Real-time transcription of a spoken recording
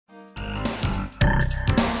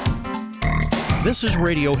This is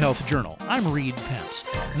Radio Health Journal. I'm Reed Pence.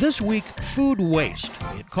 This week, food waste.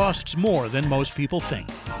 It costs more than most people think.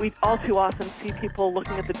 We all too often see people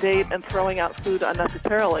looking at the date and throwing out food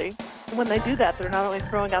unnecessarily. When they do that, they're not only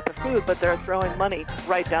throwing out the food, but they're throwing money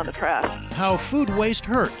right down the trash. How food waste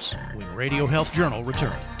hurts when Radio Health Journal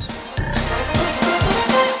returns.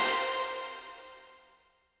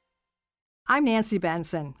 I'm Nancy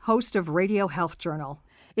Benson, host of Radio Health Journal.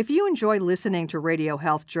 If you enjoy listening to Radio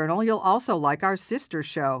Health Journal, you'll also like our sister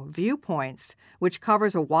show, Viewpoints, which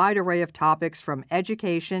covers a wide array of topics from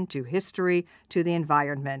education to history to the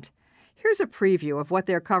environment. Here's a preview of what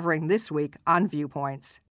they're covering this week on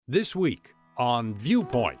Viewpoints. This week on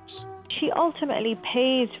Viewpoints. She ultimately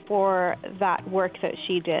pays for that work that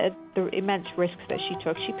she did, the immense risks that she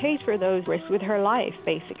took. She pays for those risks with her life,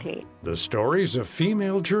 basically. The stories of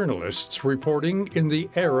female journalists reporting in the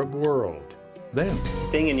Arab world. Then,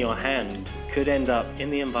 thing in your hand could end up in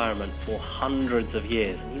the environment for hundreds of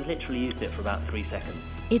years, and you literally used it for about 3 seconds.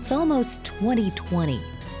 It's almost 2020.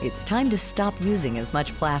 It's time to stop using as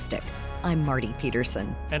much plastic. I'm Marty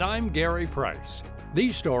Peterson. And I'm Gary Price.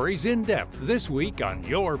 These stories in depth this week on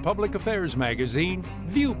your public affairs magazine,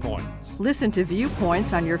 Viewpoints. Listen to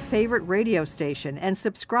Viewpoints on your favorite radio station and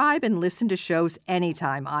subscribe and listen to shows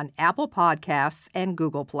anytime on Apple Podcasts and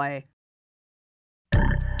Google Play.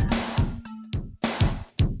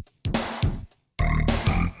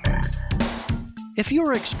 If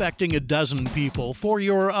you're expecting a dozen people for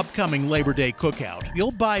your upcoming Labor Day cookout,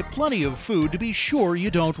 you'll buy plenty of food to be sure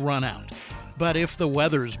you don't run out. But if the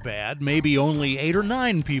weather's bad, maybe only 8 or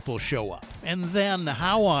 9 people show up. And then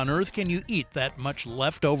how on earth can you eat that much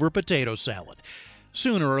leftover potato salad?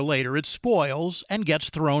 Sooner or later it spoils and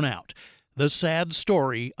gets thrown out. The sad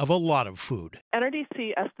story of a lot of food.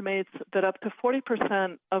 NRDC estimates that up to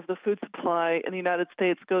 40% of the food supply in the United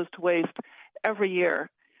States goes to waste every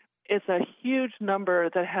year. It's a huge number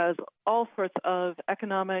that has all sorts of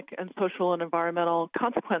economic and social and environmental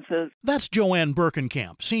consequences. That's Joanne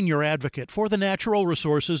Birkenkamp, senior advocate for the Natural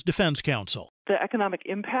Resources Defense Council. The economic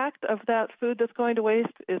impact of that food that's going to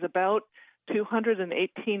waste is about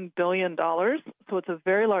 $218 billion. So it's a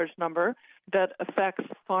very large number that affects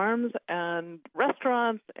farms and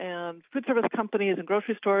restaurants and food service companies and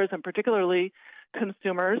grocery stores and particularly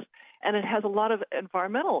consumers. And it has a lot of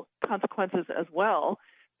environmental consequences as well.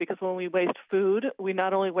 Because when we waste food, we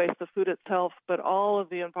not only waste the food itself, but all of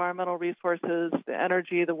the environmental resources, the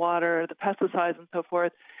energy, the water, the pesticides, and so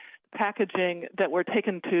forth, packaging that were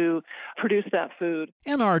taken to produce that food.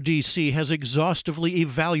 NRDC has exhaustively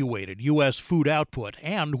evaluated U.S. food output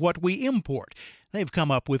and what we import. They've come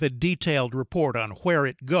up with a detailed report on where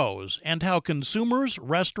it goes and how consumers,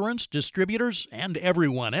 restaurants, distributors, and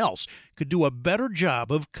everyone else could do a better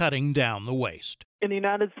job of cutting down the waste. In the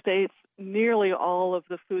United States, nearly all of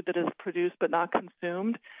the food that is produced but not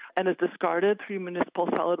consumed and is discarded through municipal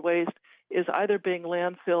solid waste is either being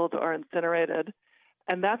landfilled or incinerated.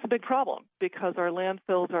 And that's a big problem because our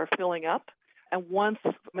landfills are filling up. And once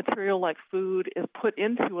material like food is put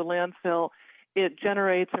into a landfill, it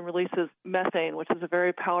generates and releases methane, which is a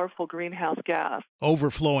very powerful greenhouse gas.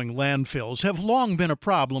 Overflowing landfills have long been a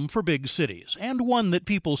problem for big cities, and one that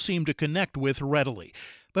people seem to connect with readily.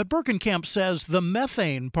 But Birkenkamp says the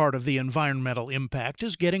methane part of the environmental impact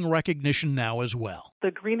is getting recognition now as well.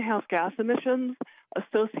 The greenhouse gas emissions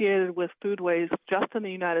associated with food waste just in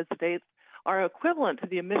the United States are equivalent to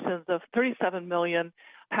the emissions of 37 million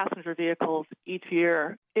passenger vehicles each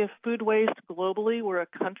year. If food waste globally were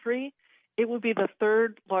a country, it would be the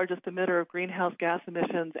third largest emitter of greenhouse gas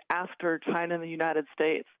emissions after China and the United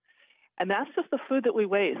States. And that's just the food that we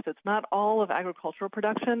waste. It's not all of agricultural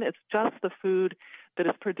production. It's just the food that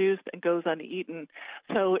is produced and goes uneaten.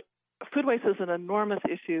 So food waste is an enormous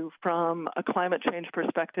issue from a climate change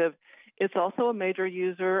perspective. It's also a major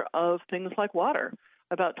user of things like water.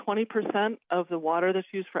 About 20% of the water that's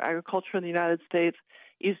used for agriculture in the United States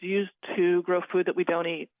is used to grow food that we don't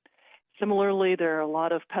eat. Similarly, there are a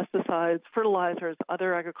lot of pesticides, fertilizers,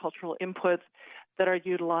 other agricultural inputs that are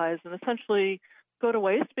utilized and essentially go to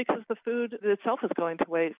waste because the food itself is going to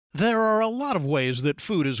waste. There are a lot of ways that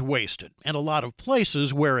food is wasted and a lot of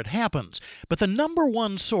places where it happens, but the number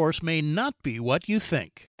one source may not be what you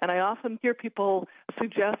think. And I often hear people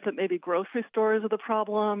suggest that maybe grocery stores are the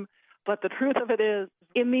problem, but the truth of it is,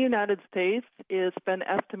 in the United States, it's been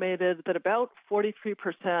estimated that about 43%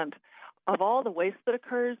 of all the waste that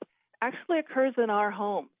occurs actually occurs in our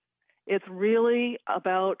homes. It's really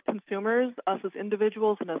about consumers, us as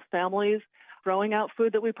individuals and as families, throwing out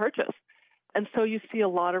food that we purchase. And so you see a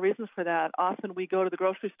lot of reasons for that. Often we go to the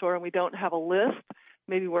grocery store and we don't have a list.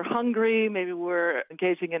 Maybe we're hungry, maybe we're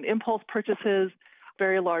engaging in impulse purchases,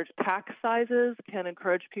 Very large tax sizes can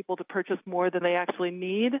encourage people to purchase more than they actually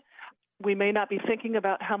need. We may not be thinking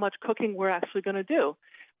about how much cooking we're actually going to do.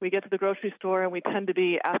 We get to the grocery store and we tend to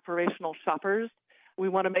be aspirational shoppers. We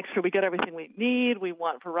want to make sure we get everything we need. We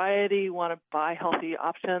want variety. We want to buy healthy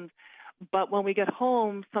options. But when we get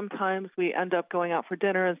home, sometimes we end up going out for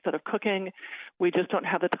dinner instead of cooking. We just don't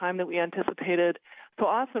have the time that we anticipated. So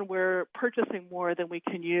often we're purchasing more than we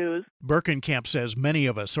can use. Berkenkamp says many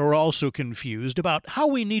of us are also confused about how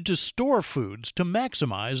we need to store foods to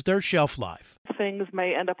maximize their shelf life. Things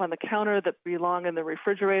may end up on the counter that belong in the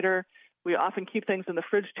refrigerator. We often keep things in the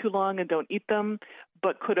fridge too long and don't eat them,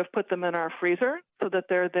 but could have put them in our freezer so that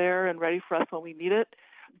they're there and ready for us when we need it.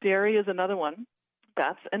 Dairy is another one.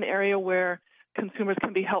 That's an area where consumers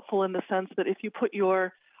can be helpful in the sense that if you put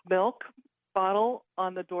your milk bottle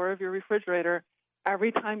on the door of your refrigerator,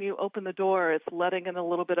 every time you open the door, it's letting in a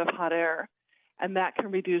little bit of hot air, and that can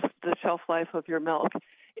reduce the shelf life of your milk.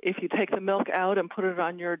 If you take the milk out and put it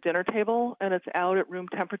on your dinner table and it's out at room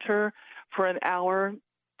temperature for an hour,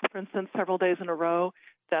 for instance, several days in a row,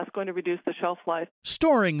 that's going to reduce the shelf life.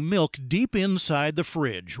 Storing milk deep inside the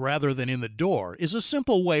fridge rather than in the door is a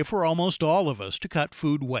simple way for almost all of us to cut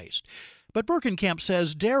food waste. But Berkenkamp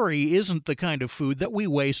says dairy isn't the kind of food that we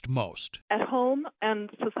waste most. At home and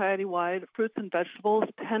society-wide, fruits and vegetables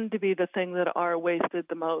tend to be the thing that are wasted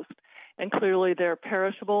the most. And clearly they're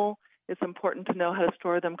perishable. It's important to know how to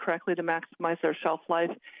store them correctly to maximize their shelf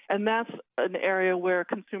life. And that's an area where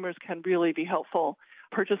consumers can really be helpful.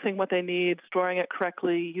 Purchasing what they need, storing it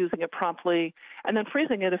correctly, using it promptly, and then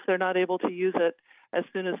freezing it if they're not able to use it as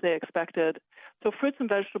soon as they expected. So fruits and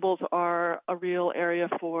vegetables are a real area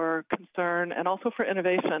for concern and also for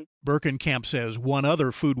innovation. Berkenkamp says one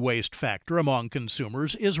other food waste factor among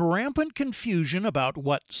consumers is rampant confusion about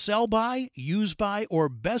what sell-by, use-by, or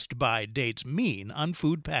best-by dates mean on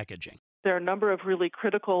food packaging. There are a number of really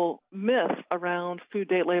critical myths around food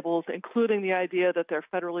date labels, including the idea that they're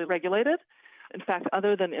federally regulated. In fact,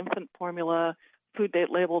 other than infant formula, food date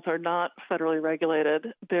labels are not federally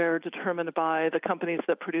regulated. They're determined by the companies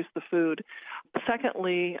that produce the food.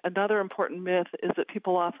 Secondly, another important myth is that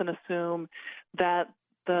people often assume that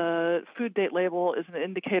the food date label is an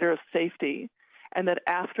indicator of safety and that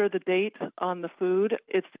after the date on the food,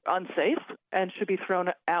 it's unsafe and should be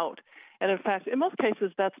thrown out. And in fact, in most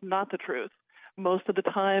cases, that's not the truth. Most of the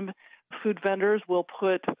time, food vendors will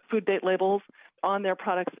put food date labels on their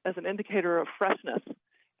products as an indicator of freshness.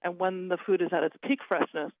 And when the food is at its peak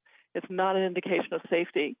freshness, it's not an indication of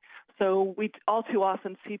safety. So we all too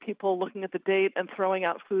often see people looking at the date and throwing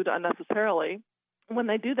out food unnecessarily. When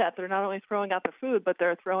they do that, they're not only throwing out the food, but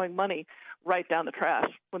they're throwing money right down the trash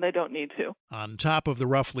when they don't need to. On top of the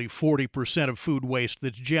roughly 40% of food waste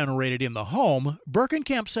that's generated in the home,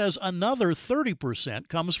 Berkenkamp says another 30%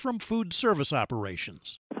 comes from food service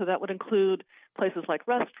operations. So that would include places like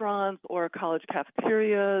restaurants or college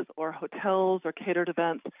cafeterias or hotels or catered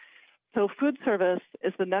events. So food service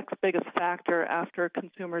is the next biggest factor after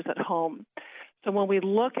consumers at home. So when we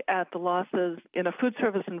look at the losses in a food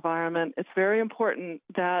service environment, it's very important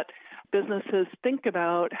that businesses think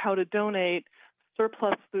about how to donate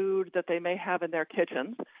surplus food that they may have in their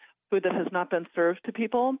kitchens, food that has not been served to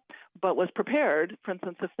people but was prepared. For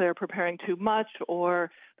instance, if they're preparing too much or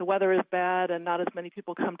the weather is bad and not as many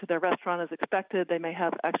people come to their restaurant as expected, they may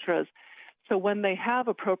have extras. So when they have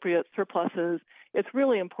appropriate surpluses, it's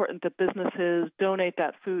really important that businesses donate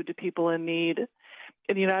that food to people in need.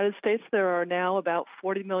 In the United States, there are now about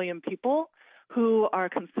 40 million people who are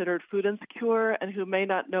considered food insecure and who may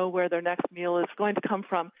not know where their next meal is going to come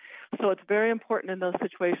from. So it's very important in those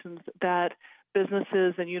situations that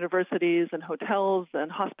businesses and universities and hotels and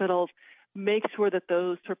hospitals make sure that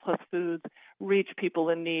those surplus foods reach people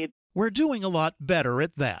in need. We're doing a lot better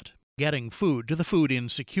at that, getting food to the food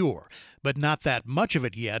insecure, but not that much of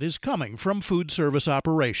it yet is coming from food service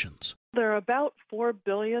operations. There are about 4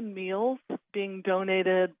 billion meals being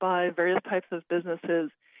donated by various types of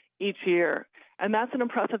businesses each year, and that's an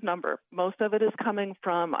impressive number. Most of it is coming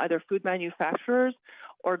from either food manufacturers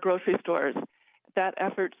or grocery stores. That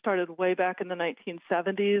effort started way back in the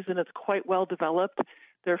 1970s, and it's quite well developed.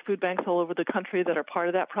 There are food banks all over the country that are part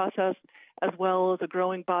of that process, as well as a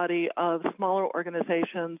growing body of smaller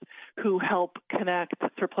organizations who help connect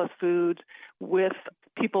surplus foods with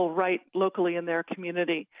people right locally in their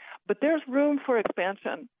community. But there's room for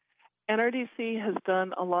expansion. NRDC has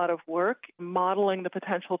done a lot of work modeling the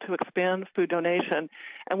potential to expand food donation.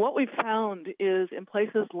 And what we've found is in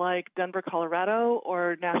places like Denver, Colorado,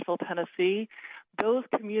 or Nashville, Tennessee, those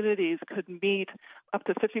communities could meet up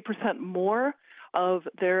to 50% more of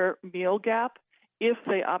their meal gap if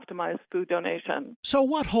they optimize food donation. So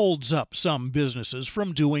what holds up some businesses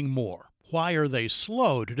from doing more? Why are they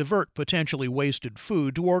slow to divert potentially wasted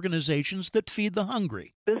food to organizations that feed the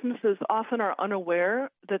hungry? Businesses often are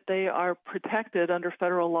unaware that they are protected under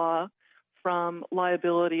federal law from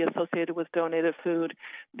liability associated with donated food.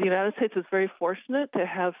 The United States is very fortunate to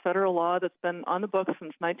have federal law that's been on the books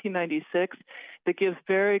since 1996 that gives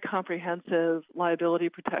very comprehensive liability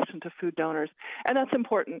protection to food donors. And that's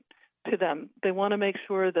important to them. They want to make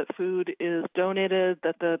sure that food is donated,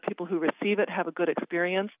 that the people who receive it have a good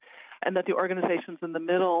experience, and that the organizations in the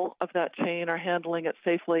middle of that chain are handling it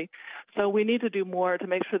safely. So we need to do more to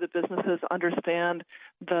make sure that businesses understand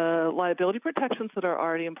the liability protections that are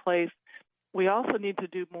already in place. We also need to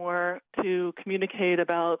do more to communicate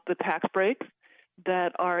about the tax breaks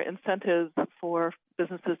that are incentives for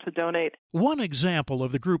businesses to donate. One example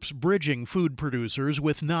of the groups bridging food producers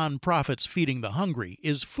with nonprofits feeding the hungry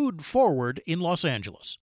is Food Forward in Los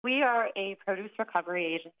Angeles. We are a produce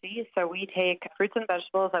recovery agency, so we take fruits and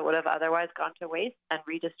vegetables that would have otherwise gone to waste and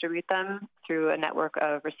redistribute them through a network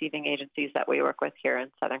of receiving agencies that we work with here in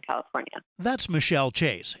Southern California. That's Michelle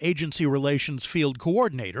Chase, Agency Relations Field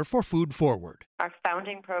Coordinator for Food Forward. Our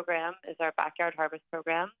founding program is our Backyard Harvest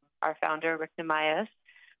Program. Our founder, Rick Nemias,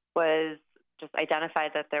 was just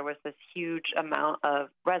identified that there was this huge amount of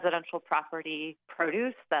residential property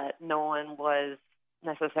produce that no one was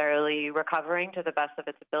necessarily recovering to the best of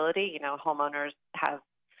its ability. You know, homeowners have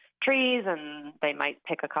trees and they might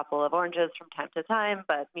pick a couple of oranges from time to time,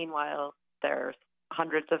 but meanwhile, there's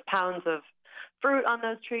hundreds of pounds of fruit on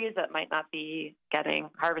those trees that might not be getting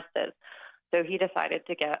harvested. So he decided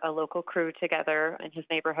to get a local crew together in his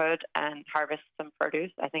neighborhood and harvest some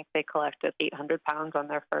produce. I think they collected 800 pounds on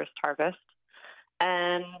their first harvest.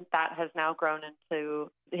 And that has now grown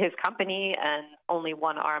into his company and only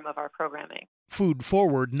one arm of our programming. Food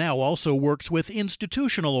Forward now also works with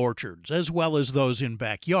institutional orchards as well as those in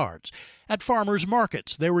backyards. At farmers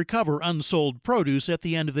markets, they recover unsold produce at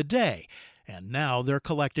the end of the day. And now they're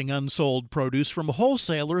collecting unsold produce from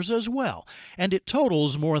wholesalers as well. And it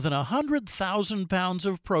totals more than 100,000 pounds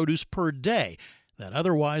of produce per day that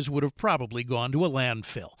otherwise would have probably gone to a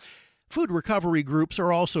landfill. Food recovery groups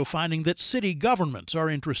are also finding that city governments are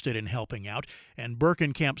interested in helping out, and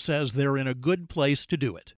Birkenkamp says they're in a good place to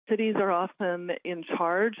do it. Cities are often in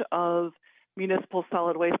charge of municipal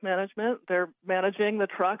solid waste management. They're managing the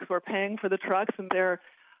trucks, we're paying for the trucks, and they're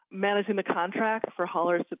managing the contracts for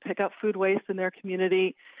haulers to pick up food waste in their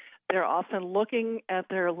community. They're often looking at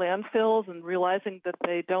their landfills and realizing that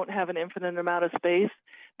they don't have an infinite amount of space.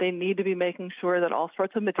 They need to be making sure that all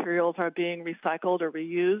sorts of materials are being recycled or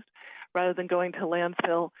reused rather than going to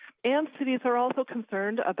landfill. And cities are also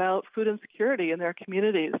concerned about food insecurity in their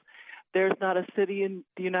communities. There's not a city in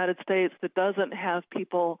the United States that doesn't have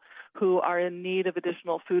people who are in need of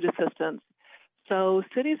additional food assistance. So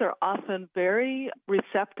cities are often very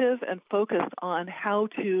receptive and focused on how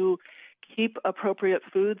to keep appropriate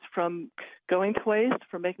foods from going to waste,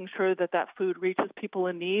 for making sure that that food reaches people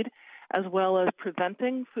in need, as well as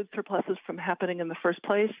preventing food surpluses from happening in the first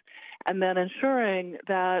place, and then ensuring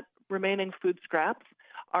that remaining food scraps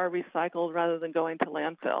are recycled rather than going to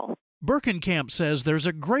landfill. Birkenkamp says there's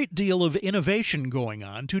a great deal of innovation going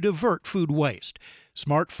on to divert food waste.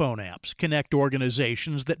 Smartphone apps connect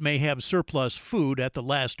organizations that may have surplus food at the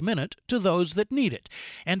last minute to those that need it.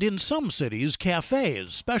 And in some cities,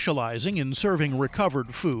 cafes specializing in serving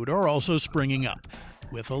recovered food are also springing up.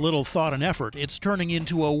 With a little thought and effort, it's turning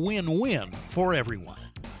into a win-win for everyone.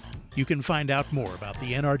 You can find out more about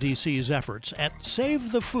the NRDC's efforts at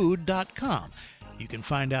SaveTheFood.com. You can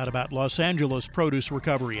find out about Los Angeles produce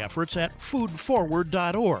recovery efforts at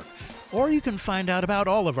foodforward.org. Or you can find out about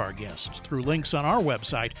all of our guests through links on our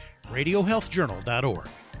website, radiohealthjournal.org.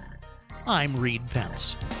 I'm Reed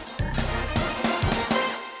Pence.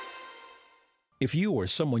 If you or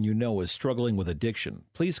someone you know is struggling with addiction,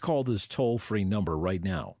 please call this toll-free number right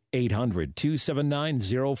now,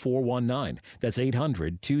 800-279-0419. That's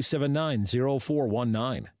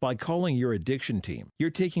 800-279-0419. By calling your addiction team, you're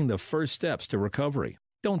taking the first steps to recovery.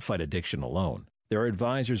 Don't fight addiction alone. Their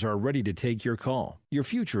advisors are ready to take your call. Your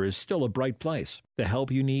future is still a bright place. The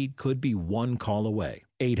help you need could be one call away.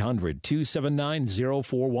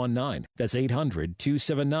 800-279-0419. That's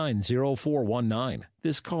 800-279-0419.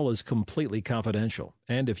 This call is completely confidential,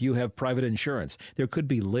 and if you have private insurance, there could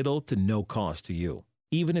be little to no cost to you.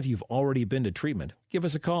 Even if you've already been to treatment, give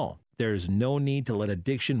us a call. There's no need to let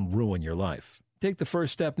addiction ruin your life. Take the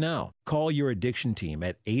first step now. Call your addiction team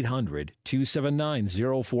at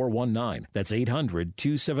 800-279-0419. That's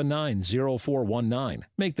 800-279-0419.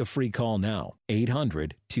 Make the free call now.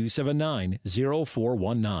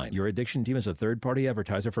 800-279-0419. Your addiction team is a third-party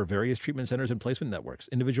advertiser for various treatment centers and placement networks.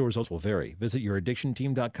 Individual results will vary. Visit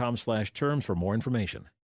youraddictionteam.com/terms for more information.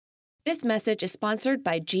 This message is sponsored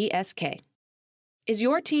by GSK. Is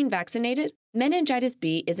your teen vaccinated? Meningitis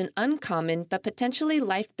B is an uncommon but potentially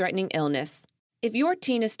life-threatening illness. If your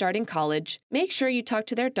teen is starting college, make sure you talk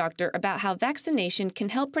to their doctor about how vaccination can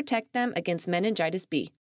help protect them against meningitis B.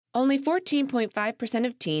 Only 14.5%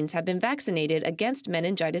 of teens have been vaccinated against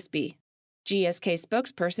meningitis B. GSK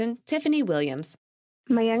spokesperson Tiffany Williams.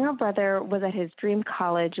 My younger brother was at his dream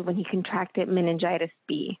college when he contracted meningitis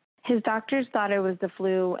B. His doctors thought it was the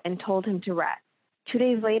flu and told him to rest. 2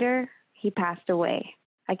 days later, he passed away.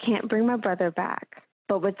 I can't bring my brother back.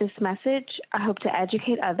 But with this message, I hope to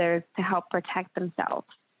educate others to help protect themselves.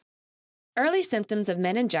 Early symptoms of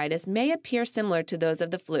meningitis may appear similar to those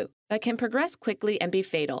of the flu, but can progress quickly and be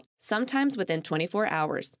fatal, sometimes within 24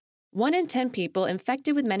 hours. 1 in 10 people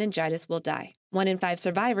infected with meningitis will die. 1 in 5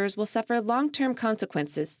 survivors will suffer long-term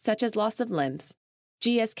consequences, such as loss of limbs.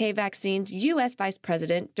 GSK Vaccine's U.S. Vice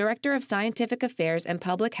President, Director of Scientific Affairs and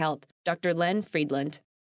Public Health, Dr. Len Friedland.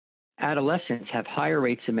 Adolescents have higher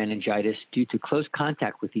rates of meningitis due to close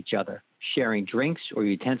contact with each other, sharing drinks or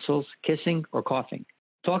utensils, kissing, or coughing.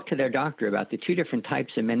 Talk to their doctor about the 2 different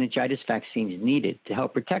types of meningitis vaccines needed to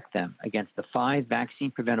help protect them against the 5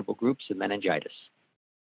 vaccine-preventable groups of meningitis.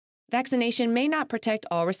 Vaccination may not protect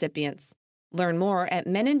all recipients. Learn more at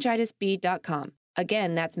meningitisb.com.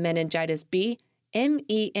 Again, that's meningitis B,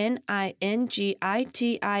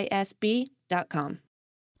 meningitisb.com.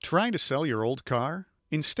 Trying to sell your old car?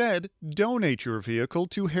 Instead, donate your vehicle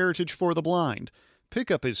to Heritage for the Blind.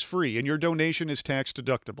 Pickup is free and your donation is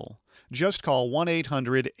tax-deductible. Just call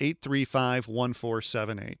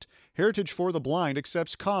 1-800-835-1478. Heritage for the Blind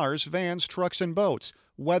accepts cars, vans, trucks, and boats,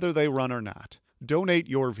 whether they run or not. Donate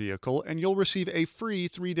your vehicle and you'll receive a free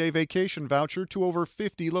 3-day vacation voucher to over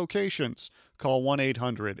 50 locations. Call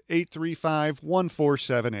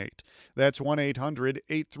 1-800-835-1478. That's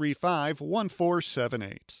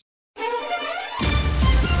 1-800-835-1478.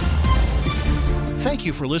 Thank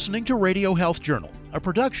you for listening to Radio Health Journal, a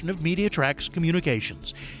production of MediaTrax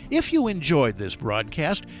Communications. If you enjoyed this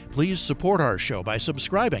broadcast, please support our show by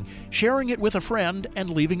subscribing, sharing it with a friend,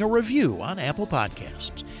 and leaving a review on Apple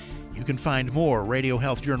Podcasts. You can find more Radio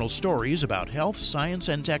Health Journal stories about health, science,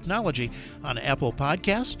 and technology on Apple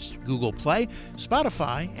Podcasts, Google Play,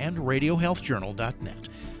 Spotify, and RadioHealthJournal.net.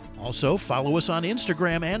 Also, follow us on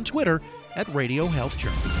Instagram and Twitter at Radio Health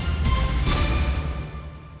Journal.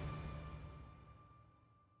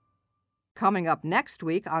 Coming up next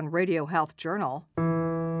week on Radio Health Journal.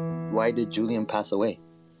 Why did Julian pass away?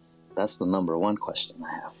 That's the number one question I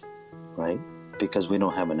have, right? Because we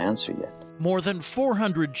don't have an answer yet. More than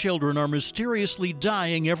 400 children are mysteriously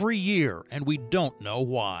dying every year, and we don't know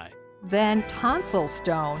why. Then tonsil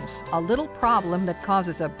stones, a little problem that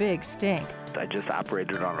causes a big stink. I just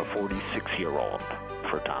operated on a 46-year-old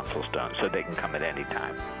for tonsil stones, so they can come at any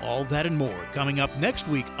time. All that and more coming up next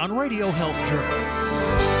week on Radio Health Journal.